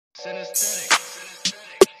Breaking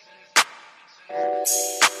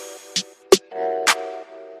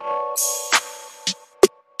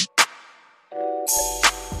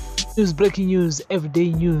news,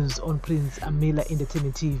 everyday news on Prince Amila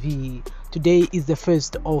Entertainment TV. Today is the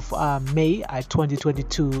 1st of May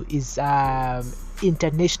 2022. Is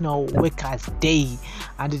International Workers Day,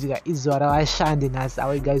 and it is what our shining as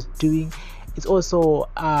how you guys doing. It's also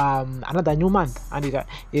another new month, and it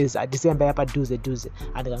is December. Duze,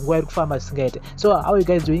 and I'm going to farmers get. So how are you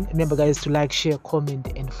guys doing? Remember, guys, to like, share,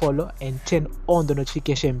 comment, and follow, and turn on the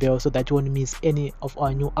notification bell so that you won't miss any of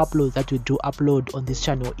our new uploads that we do upload on this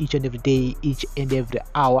channel each and every day, each and every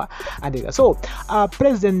hour. And so,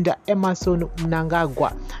 President Emmerson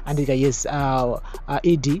Mnangagwa and yes,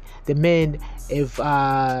 ED, the men have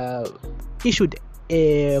issued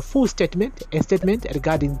a statement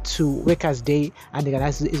regarding to Workers' Day, and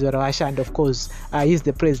and of course he's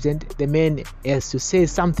the president. The man has to say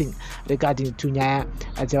something regarding to Nyika,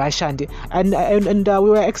 and we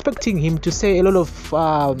were expecting him to say a lot of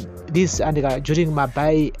this during my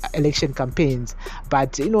by-election campaigns,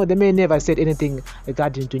 but the man never said anything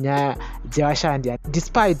regarding to Nyika,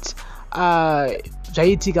 despite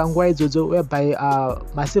zvaitika nguva idzodzo whereby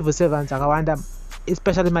civil servants akawanda,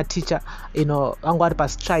 especially my teacher, vangu vari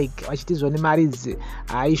pastrike vachitizwa nemari idzi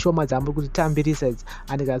ishoma dzambo kuti tambirisa,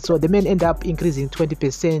 and so the men end up increasing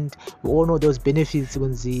 20%. We all know those benefits,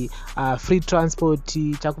 kunzi free transport,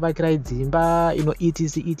 chakuvakirai dzimba,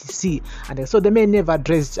 etc, and so the men never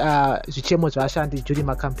addressed zvichemo zvavashandi during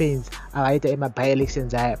my campaigns aita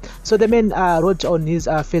by-elections aya. So the man wrote on his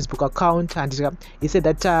Facebook account, and he said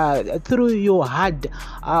that through your hard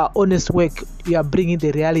honest work you are bringing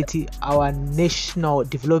the reality our national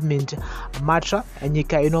development mantra,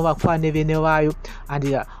 Nyika, Inovakwa, Nevene, Vayo,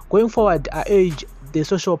 and going forward I urge the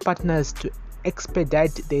social partners to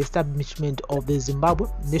expedite the establishment of the Zimbabwe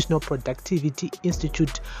National Productivity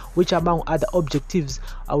Institute, which among other objectives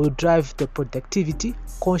will drive the productivity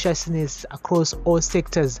consciousness across all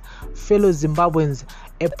sectors. Fellow Zimbabweans,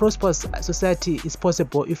 a prosperous society is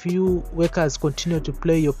possible if you workers continue to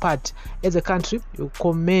play your part. As a country, we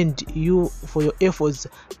commend you for your efforts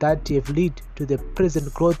that have led to the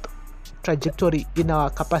present growth trajectory in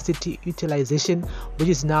our capacity utilization, which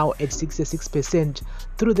is now at 66%.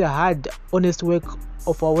 Through the hard, honest work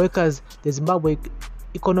of our workers, the Zimbabwe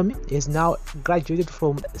economy is now graduated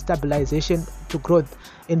from stabilization to growth.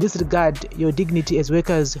 In this regard, your dignity as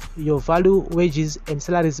workers, your value, wages, and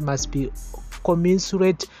salaries must be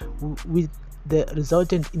commensurate with the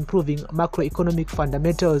resultant improving macroeconomic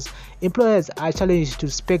fundamentals. Employers are challenged to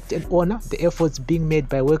respect and honor the efforts being made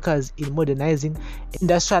by workers in modernizing,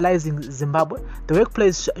 industrializing Zimbabwe. The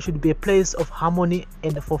workplace should be a place of harmony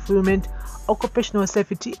and fulfillment. Occupational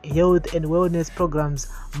safety, health, and wellness programs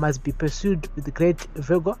must be pursued with great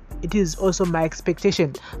vigor. It is also my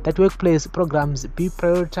expectation that workplace programs be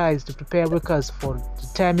prioritized to prepare workers for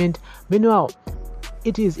retirement. Meanwhile,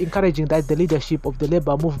 it is encouraging that the leadership of the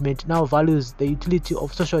labor movement now values the utility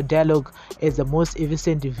of social dialogue as the most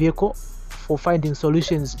efficient vehicle for finding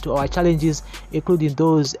solutions to our challenges, including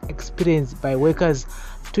those experienced by workers.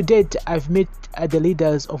 To date, I've met the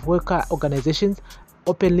leaders of worker organizations,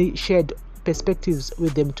 openly shared perspectives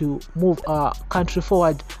with them to move our country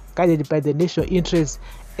forward, guided by the national interests.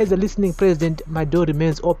 As a listening president, my door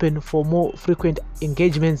remains open for more frequent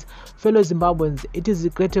engagements. Fellow Zimbabweans, it is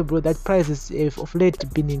regrettable that prices have of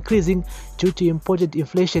late been increasing due to imported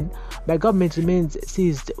inflation. My government remains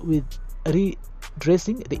seized with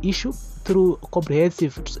redressing the issue through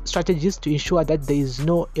comprehensive strategies to ensure that there is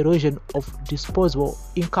no erosion of disposable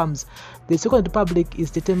incomes. The Second Republic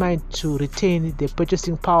is determined to retain the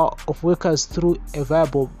purchasing power of workers through a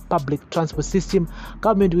viable public transport system.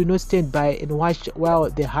 Government will not stand by and watch while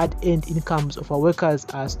the hard-earned incomes of our workers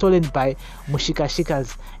are stolen by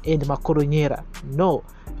mushikashikas and makoronyera. No.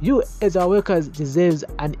 You as our workers deserve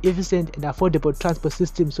an efficient and affordable transport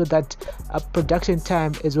system so that production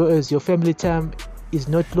time as well as your family time is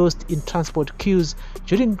not lost in transport queues.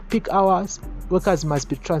 During peak hours, workers must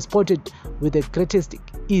be transported with the greatest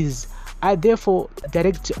ease. I therefore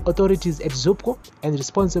direct authorities at ZUPCO and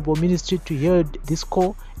responsible ministry to hear this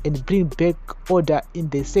call and bring back order in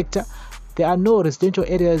the sector. There are no residential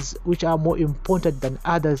areas which are more important than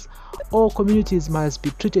others. All communities must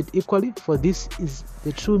be treated equally, for this is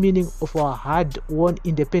the true meaning of our hard-won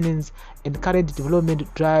independence and current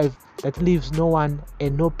development drive that leaves no one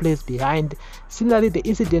and no place behind. Similarly, the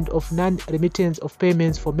incident of non-remittance of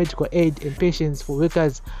payments for medical aid and pensions for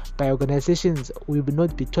workers by organizations will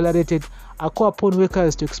not be tolerated. I call upon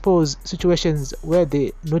workers to expose situations where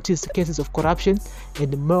they notice cases of corruption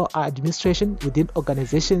and maladministration within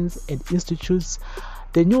organizations and institutes.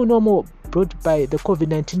 The new normal brought by the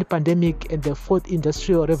COVID-19 pandemic and the fourth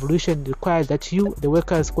industrial revolution requires that you, the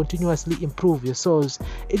workers, continuously improve yourselves.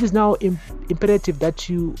 It is now imperative that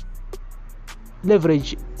you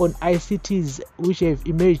leverage on ICTs, which have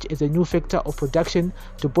emerged as a new factor of production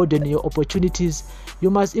to broaden your opportunities. You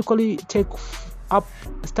must equally take up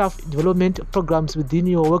staff development programs within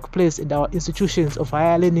your workplace and our institutions of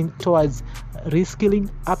higher learning towards reskilling,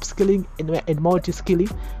 upskilling, and multi-skilling.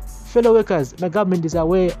 Fellow workers, my government is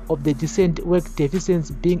aware of the decent work deficits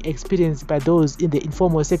being experienced by those in the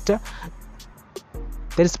informal sector.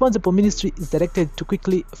 The responsible ministry is directed to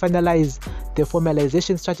quickly finalize the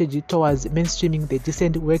formalization strategy towards mainstreaming the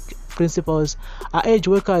decent work principles. I urge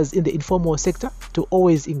workers in the informal sector to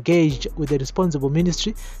always engage with the responsible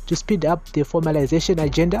ministry to speed up the formalization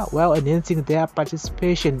agenda while enhancing their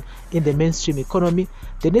participation in the mainstream economy.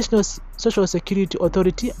 The National Social Security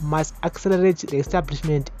Authority must accelerate the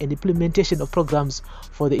establishment and implementation of programs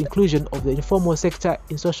for the inclusion of the informal sector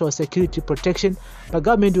in social security protection. The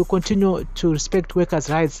government will continue to respect workers'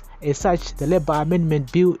 rights. As such, the Labour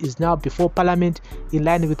Amendment Bill is now before Parliament in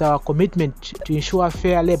line with our commitment to ensure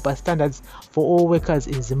fair labour standards for all workers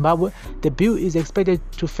in Zimbabwe. The bill is expected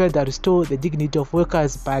to further restore the dignity of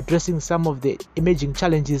workers by addressing some of the emerging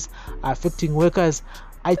challenges affecting workers.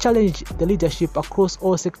 I challenge the leadership across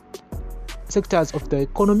all sectors of the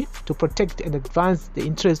economy to protect and advance the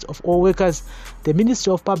interests of all workers. The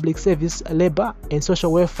Ministry of Public Service, Labour and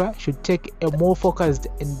Social Welfare should take a more focused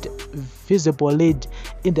and visible lead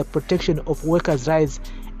in the protection of workers' rights,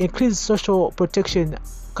 increase social protection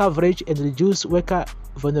coverage and reduce worker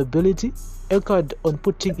vulnerability, anchored on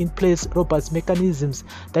putting in place robust mechanisms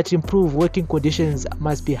that improve working conditions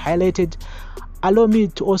must be highlighted. Allow me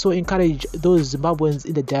to also encourage those Zimbabweans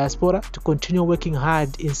in the diaspora to continue working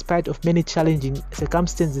hard in spite of many challenging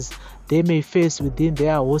circumstances they may face within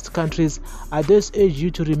their host countries. I thus urge you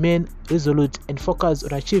to remain resolute and focus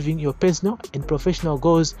on achieving your personal and professional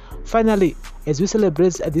goals. Finally, as we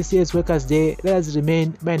celebrate this year's Workers' Day, let us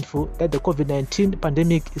remain mindful that the COVID-19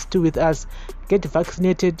 pandemic is still with us. Get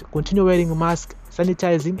vaccinated, continue wearing masks,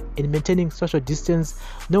 sanitizing, and maintaining social distance.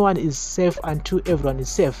 No one is safe until everyone is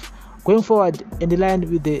safe. Going forward, and in line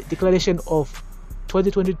with the declaration of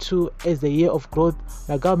 2022 as the year of growth,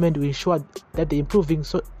 the government will ensure that the improving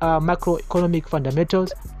macroeconomic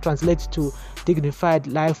fundamentals translate to dignified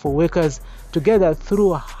life for workers. Together,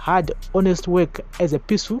 through hard, honest work as a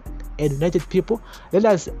peaceful and united people, let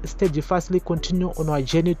us steadfastly continue on our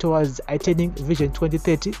journey towards attaining Vision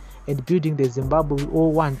 2030 and building the Zimbabwe we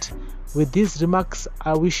all want. With these remarks,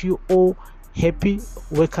 I wish you all Happy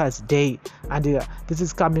Workers' Day. And this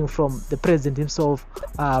is coming from the president himself,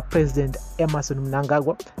 President Emmerson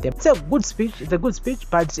Mnangagwa. It's a good speech. It's a good speech,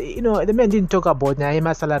 but you know, the man didn't talk about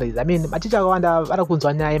Nyima salaries. I mean,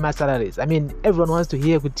 salaries. I mean, everyone wants to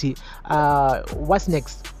hear what's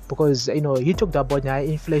next. Because you know, he talked about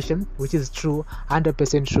inflation, which is true,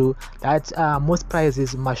 100% true, that most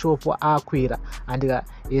prices mashopo are queer, and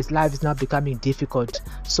his life is now becoming difficult.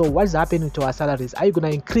 So what's happening to our salaries? Are you gonna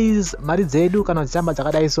increase marizedu kana zamba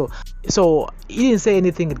zakadai? So he didn't say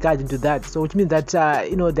anything regarding to that. So which means that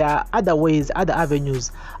you know, there are other ways, other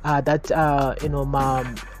avenues that you know,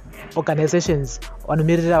 organizations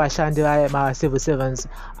vanomirira vashandi vama civil servants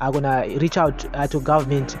are gonna reach out to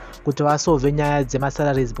government kuti vasolve nyaya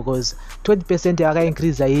dzemasalaries, because 20%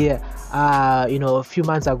 yavakaincrease here you know, a few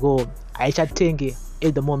months ago haichatengi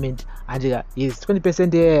at the moment, and yes,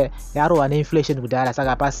 20% yarova neinflation kudhara,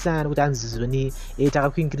 saka pasina kuti anzizoni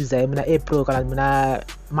takakuincrease muna April kana muna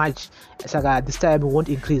March, saka this time we won't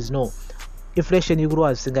increase. No, inflation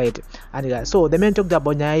igurwa zvisingaiti. And so the man talked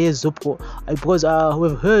about nyaya yezupco, because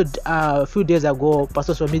we've heard a few days ago pa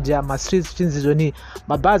social media ma-streets chinzizoni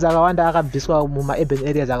mabhazi akawanda akabviswa muma-urban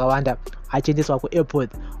areas akawanda achendeswa ku-airport,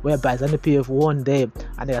 whereby ZANU-PF won there.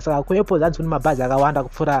 And saka ku-airport hanzi kune mabhazi akawanda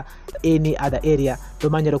kupfuura any other area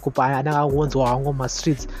domanyero kupa anangaonzwa hango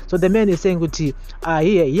ma-streets. So the man is saying kuti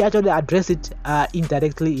he actually addressed it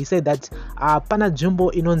indirectly. He said that pana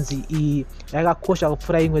nzvimbo inonzi yakakosha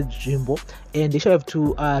kupfuura imwe nzvimbo, and they should have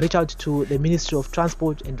to reach out to the Ministry of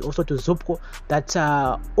Transport and also to ZUPCO that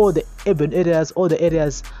all the urban areas, all the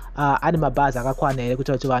areas ane mabhazi akakwana here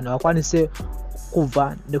kuti vanhu vakwanise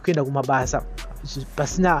kubva nekuenda kumabasa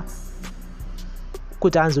pasina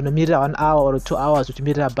kuti anzonomirira 1 hour or 2 hours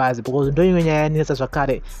uchimirira bhazi, because ndo imwe nyaya yanetsa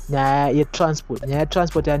zvakare, nyaya yetransport. Nyaya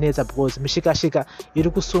yetransport yanetsa because mishikashika iri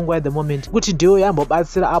kusungwa at the moment kuti ndiyo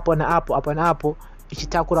yambobatsira apo naapo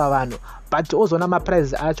ichitakura vanhu. but also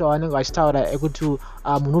nama-price acho avanenge vachitaura ekuti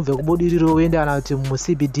munhu ubve kubudiriro uende kana kuti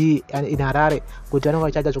muCBD in Harare kuti vanenge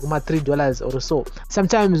vachiita zvekuma$3 or so.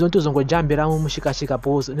 Sometimes unotozongojambira mushikashika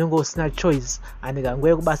because unenge usina choice and nguva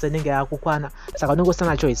yekubasa inenge yakukwana saka unenge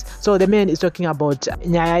usina choice. So the man is talking about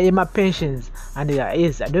nyaya yema-pensions and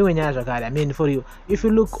yes, ndoimwe nyaya zvakare. I mean, for you, if you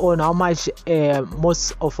look on how much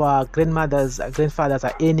most of our grandfathers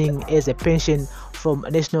are earning as a pension from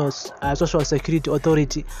National Social Security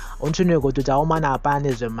Authority, I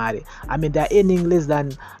mean, they are earning less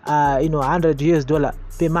than $100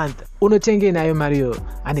 per month. Unotenge nayo Mario.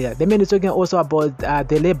 And the man is talking also about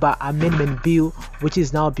the Labor Amendment Bill, which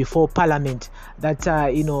is now before Parliament. That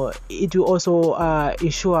it will also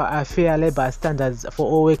ensure fair labor standards for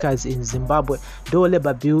all workers in Zimbabwe. Though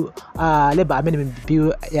Labor Amendment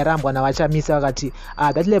Bill yarambwa na vachamisa vakati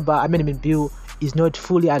that Labor Amendment Bill is not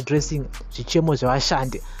fully addressing zvichemo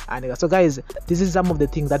zvevashandi. And so guys, this is some of the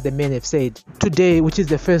things that the men have said today, which is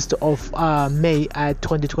the 1st of May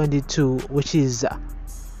 2022, which is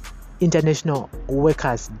International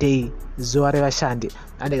Workers Day, zuva revashandi.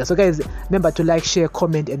 And so guys, remember to like, share,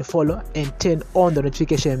 comment and follow, and turn on the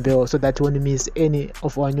notification bell so that you won't miss any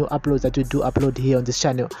of our new uploads that we do upload here on this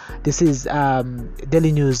channel. This is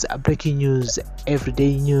daily news, breaking news,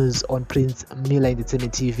 everyday news on Prince Mila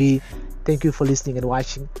Entertainment TV. Thank you for listening and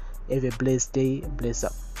watching. Have a blessed day. Bless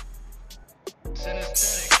up.